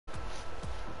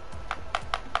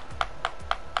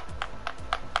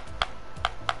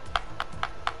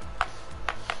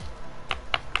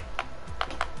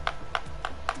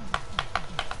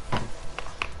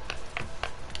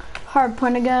Hard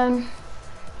point again.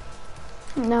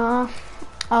 No,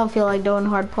 I don't feel like doing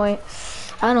hard point.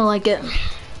 I don't like it.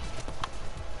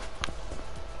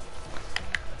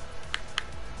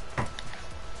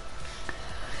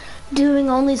 Doing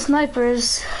only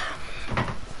snipers.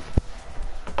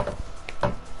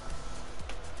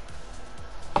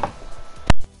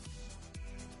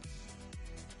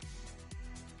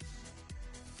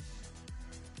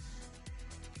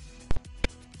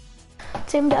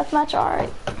 Team deathmatch,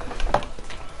 alright.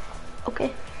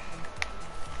 Okay.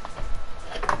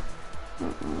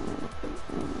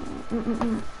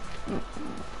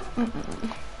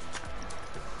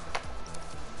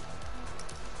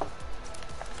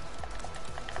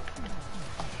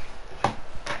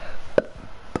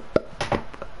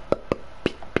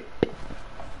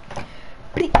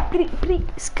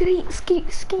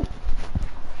 Ski.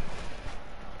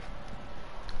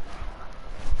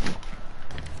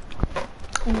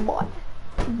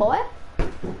 Boy.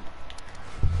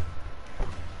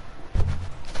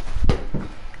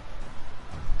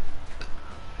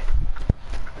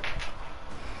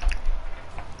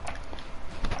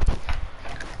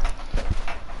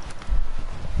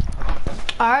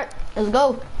 Alright, let's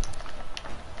go.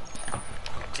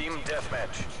 Team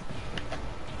deathmatch.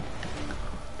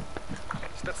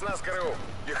 Spetsnaz GRU,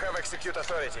 you have execute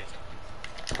authority.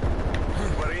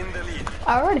 We're in the lead.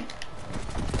 Alrighty.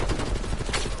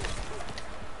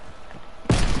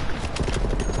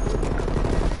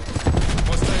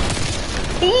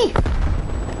 E!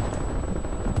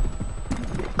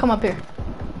 Come up here.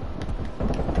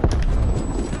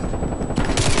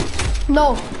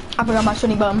 No! I forgot my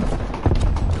shooting button.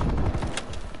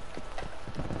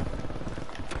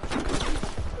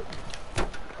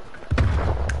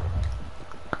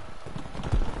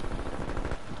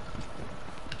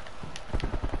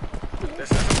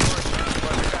 This is a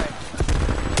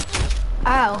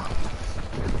Ow.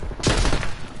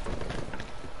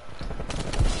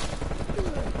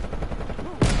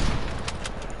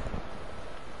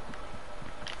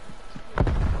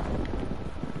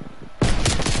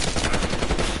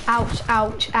 Ouch,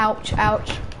 ouch, ouch,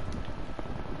 ouch.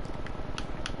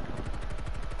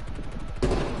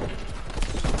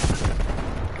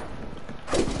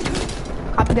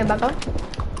 Copy, get back up.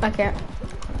 I can't.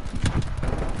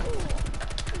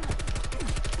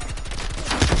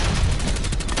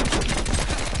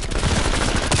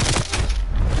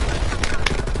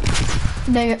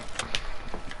 Dang it.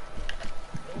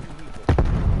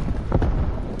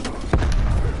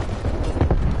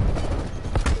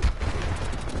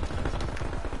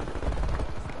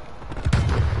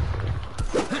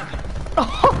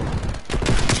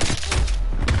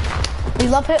 We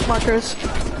love hit markers.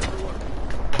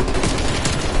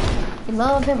 We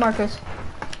love hit markers.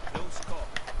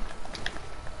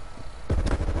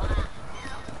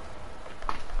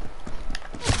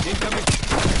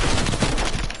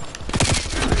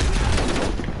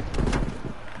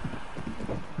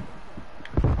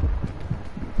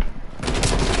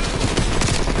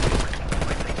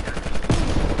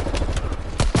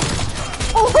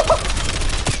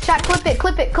 Chat,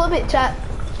 clip it, chat.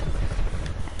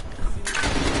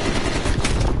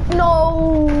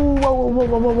 No!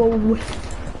 Whoa.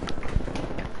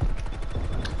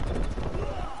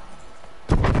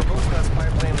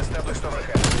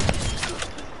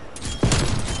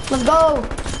 Let's go!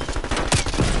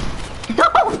 No!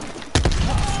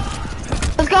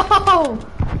 Let's go!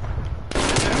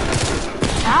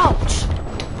 Ouch!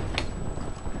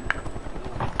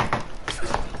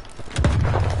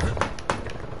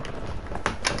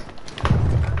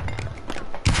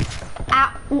 Ow!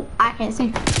 Ooh, I can't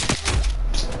see.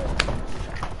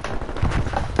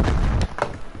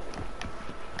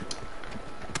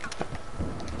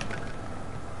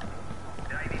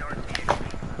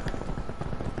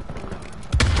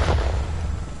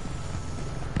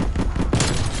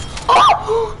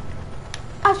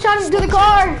 I shot him to the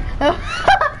car!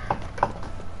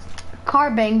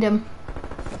 Car banged him.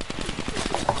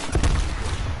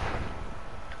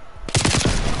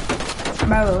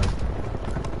 Bro.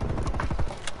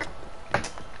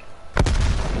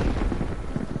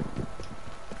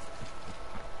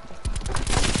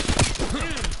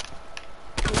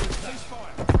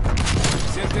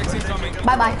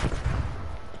 Bye-bye.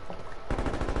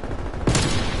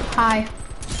 Hi.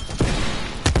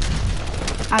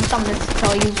 I have something to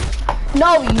tell you.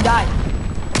 No, you died.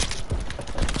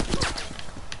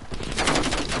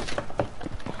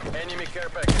 Enemy care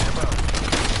package above.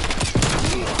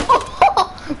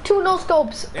 Two no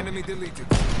scopes. Enemy deleted.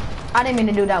 I didn't mean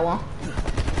to do that one.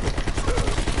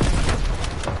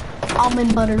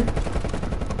 Almond butter.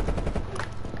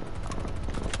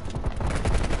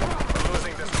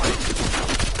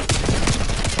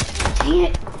 Dang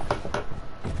it.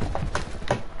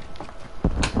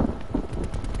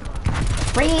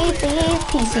 Free these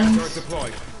pieces.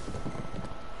 Deployed.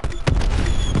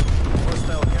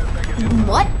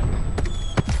 What?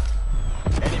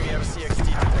 Enemy RCXD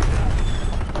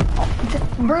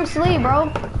detected. Bruce Lee,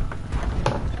 bro.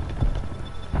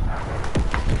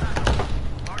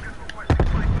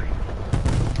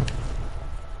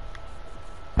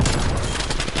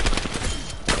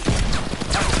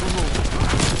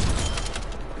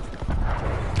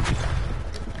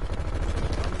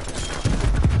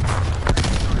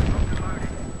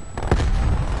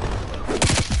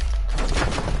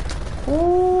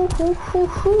 Ooh.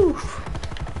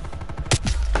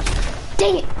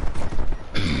 Dang it!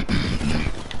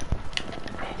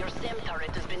 Your SIM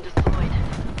turret has been destroyed.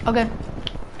 Okay,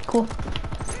 cool.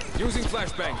 Using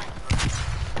flashbang.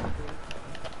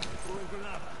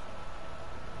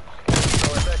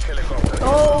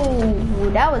 Oh,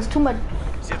 that was too much.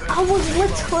 I was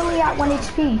literally at 1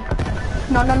 HP.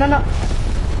 No.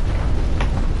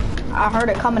 I heard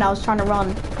it coming. I was trying to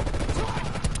run.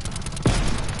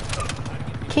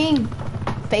 King.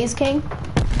 Phase King.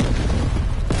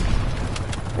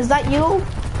 Is that you?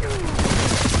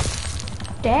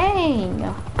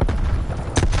 Dang.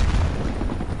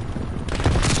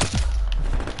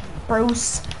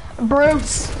 Bruce.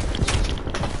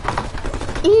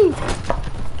 Eee.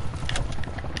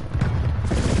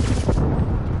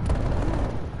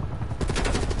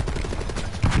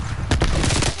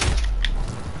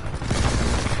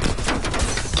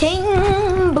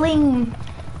 King Bling.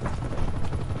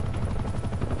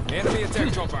 Enemy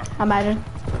attack chopper. Imagine.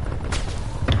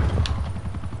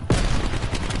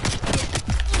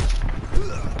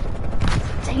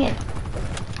 Dang it.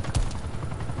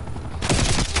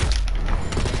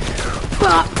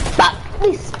 We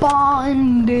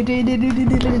spawned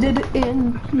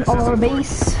in our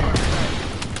base.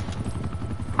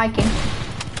 Hiking.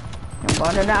 I'm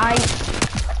gonna die.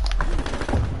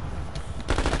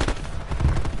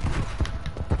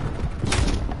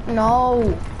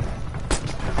 No.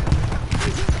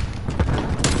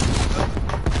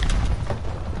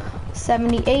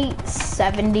 $78,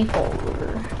 $74.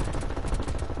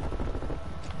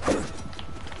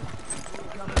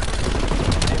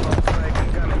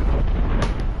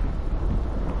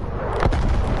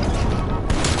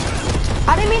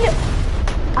 I didn't mean to.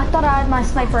 I thought I had my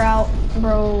sniper out,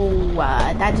 bro.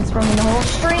 That just ruined the whole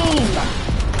stream.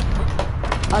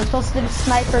 I was supposed to do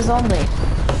snipers only.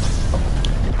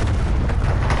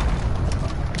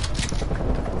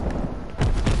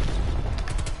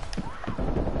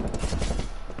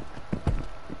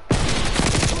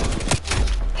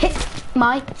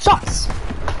 My shots.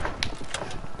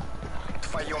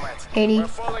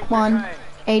 81,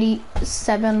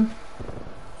 87.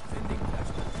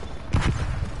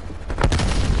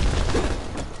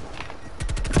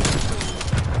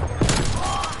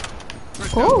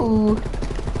 Ooh.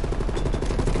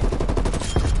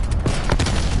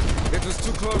 It was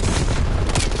too close.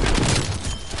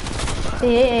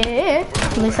 Yeah.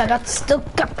 At least I still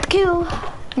got the kill.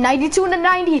 92 to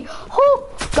 90. Whoo.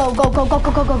 Go.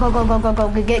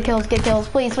 Get kills.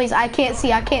 Please. I can't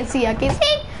see.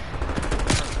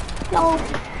 No.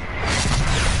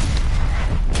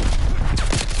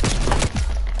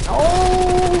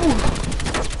 Oh.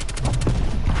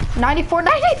 94.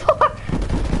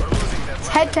 It's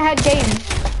head-to-head game.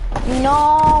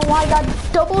 No, I got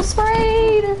double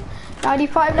sprayed.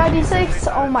 95, 96.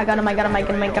 Oh my god.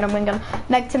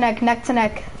 Neck to neck. We're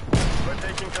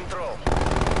taking control.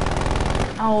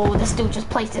 Oh, this dude just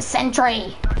placed a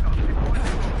sentry.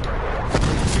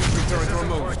 Turret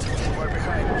removed. We're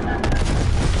behind.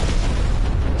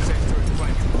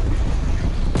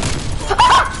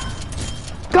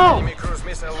 Go! Enemy cruise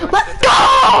missile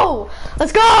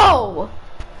Let's go!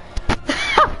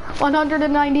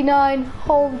 199.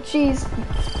 Oh, jeez.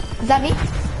 Is that me?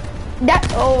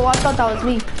 Oh, I thought that was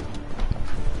me.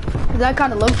 That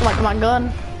kind of looks like my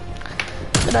gun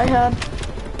that I had.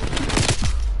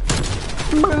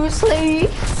 Bruce Lee.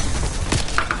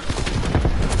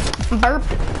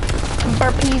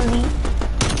 Burpee Lee.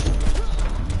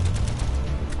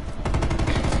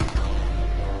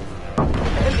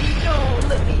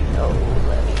 Let me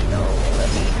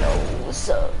know.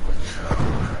 So,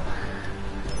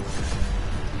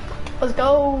 let's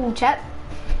go, chat.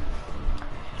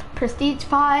 Prestige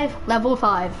 5, level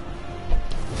 5.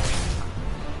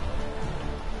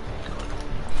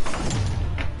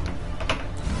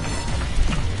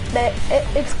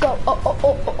 Let's go. Oh.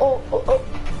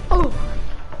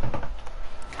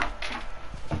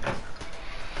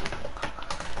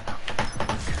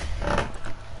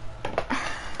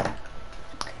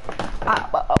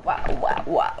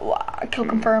 Wow. Kill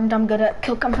confirmed. I'm good at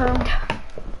kill confirmed.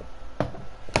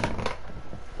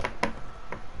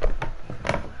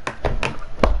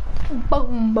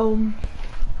 Boom, boom.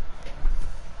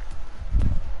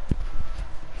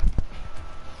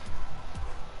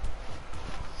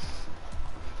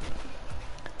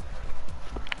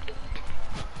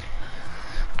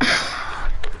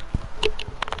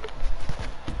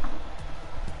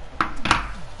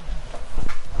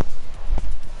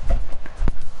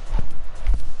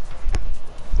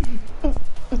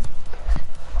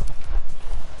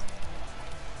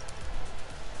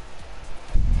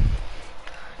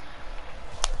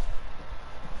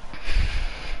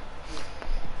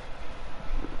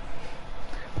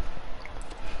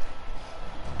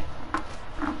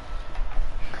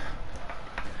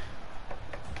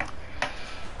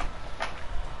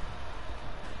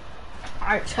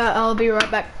 Alright, chat, I'll be right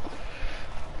back.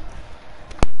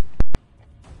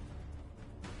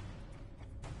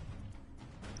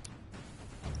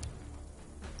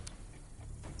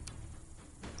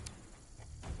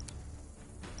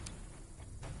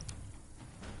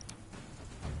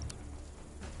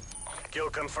 Kill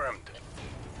confirmed.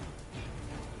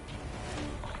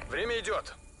 Время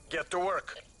идет. Get to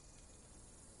work.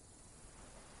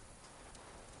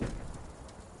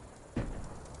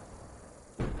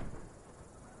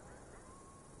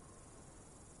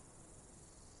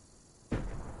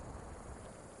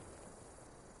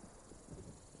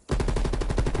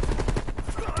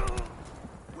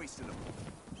 Wasted him.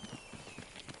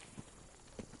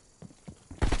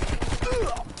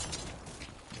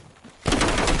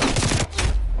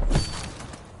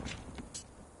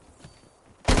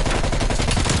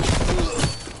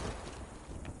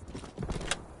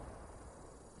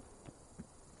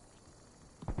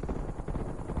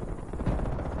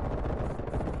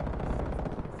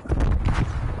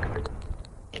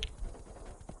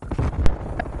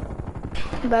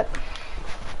 But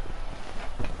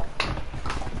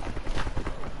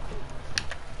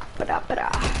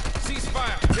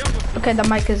okay, the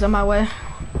mic is on my way.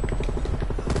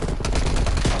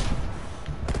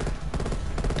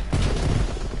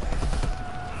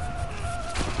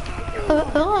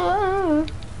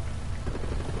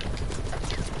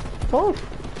 Oh,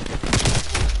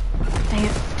 dang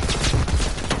it.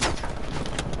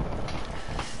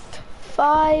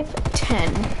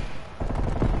 5-10.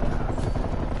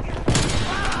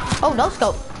 Oh, no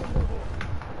scope.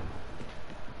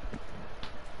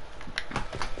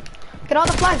 Get all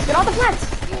the flags, get all the flags!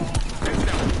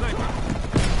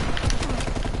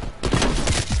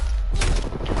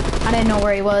 I didn't know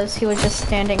where he was just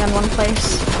standing in one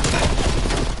place.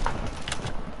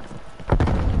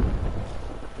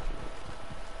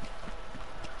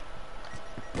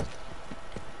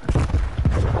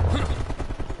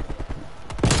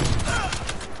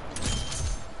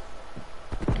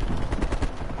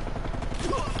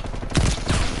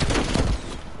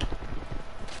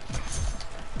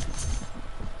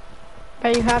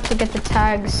 But you have to get the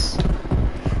tags.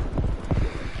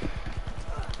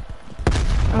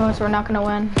 Otherwise we're not gonna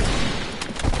win.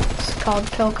 It's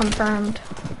called kill confirmed.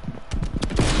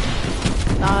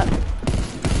 Not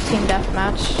team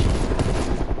deathmatch.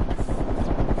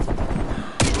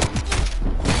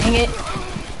 Dang it.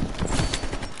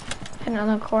 Hit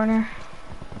another corner.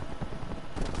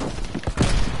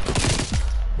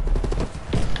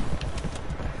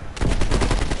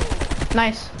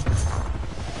 Nice.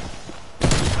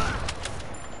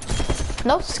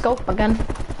 No scope again.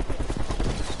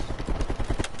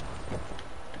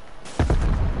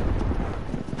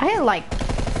 I had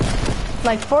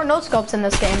like 4 no scopes in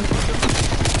this game.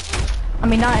 I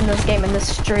mean, not in this game, in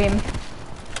this stream.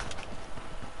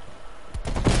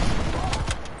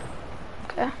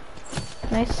 Okay,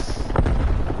 nice.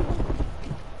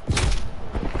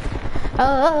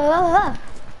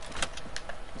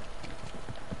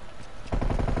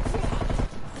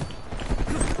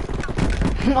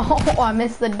 Oh, I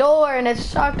missed the door and it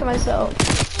shocked myself.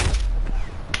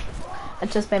 I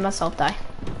just made myself die.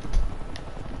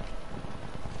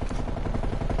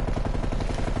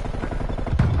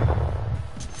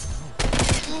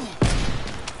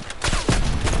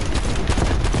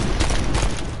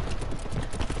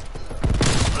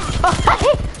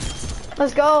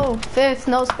 Let's go. 5th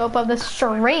no scope of the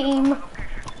stream.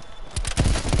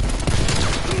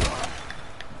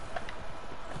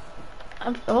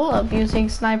 I love using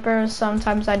snipers.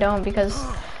 Sometimes I don't because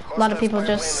a lot of people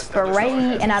just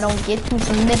spray and I don't get to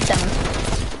submit them.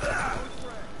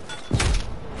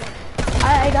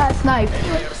 I got sniped.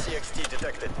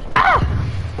 Ah!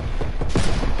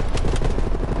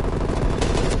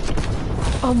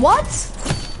 What?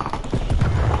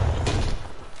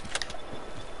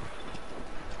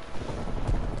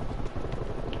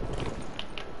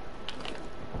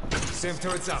 Sim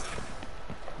turrets up.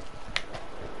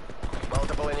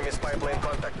 Multiple enemy spy plane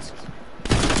contacts.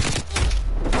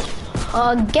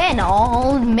 Again,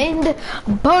 almond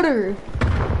butter.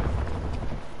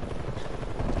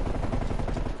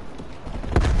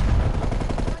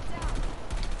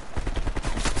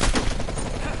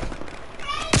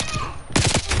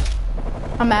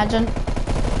 Imagine.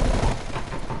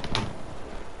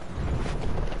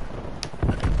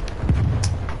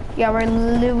 Yeah,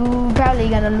 we're probably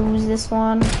gonna lose this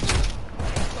one.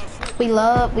 We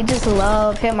just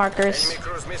love hit markers. Enemy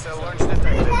cruise missile launch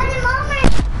detected.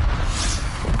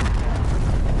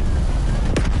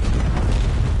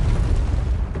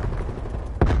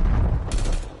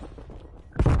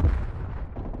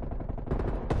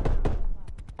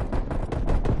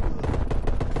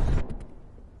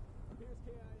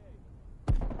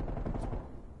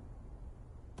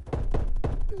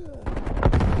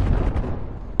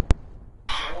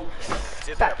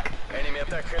 Back. Enemy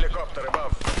attack helicopter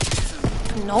above.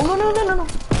 No.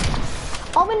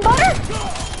 Almond butter?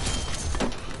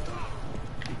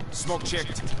 Smoke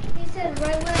checked. He said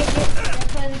right when I get there,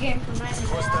 that's why I was getting from my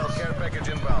Hostile care package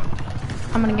inbound.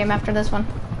 I'm gonna game after this one.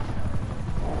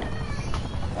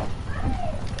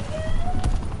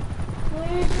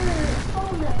 Where's your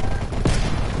phone?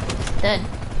 Dead.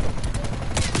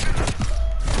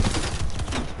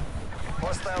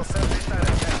 Hostile sentry turret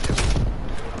active.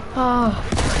 Oh.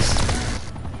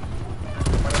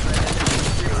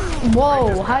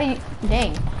 Whoa, how you,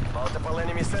 dang. Multiple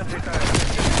enemy sentry turret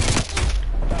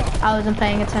active. I wasn't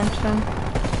paying attention.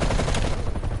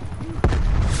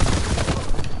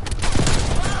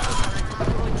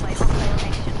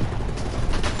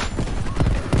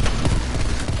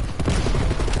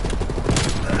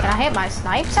 Can I hit my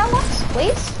snipes at once,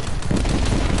 please?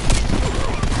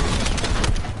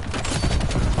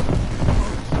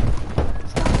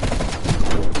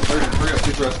 Hurry up,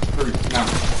 get dressed. Hurry, now.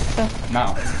 Okay.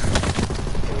 Now.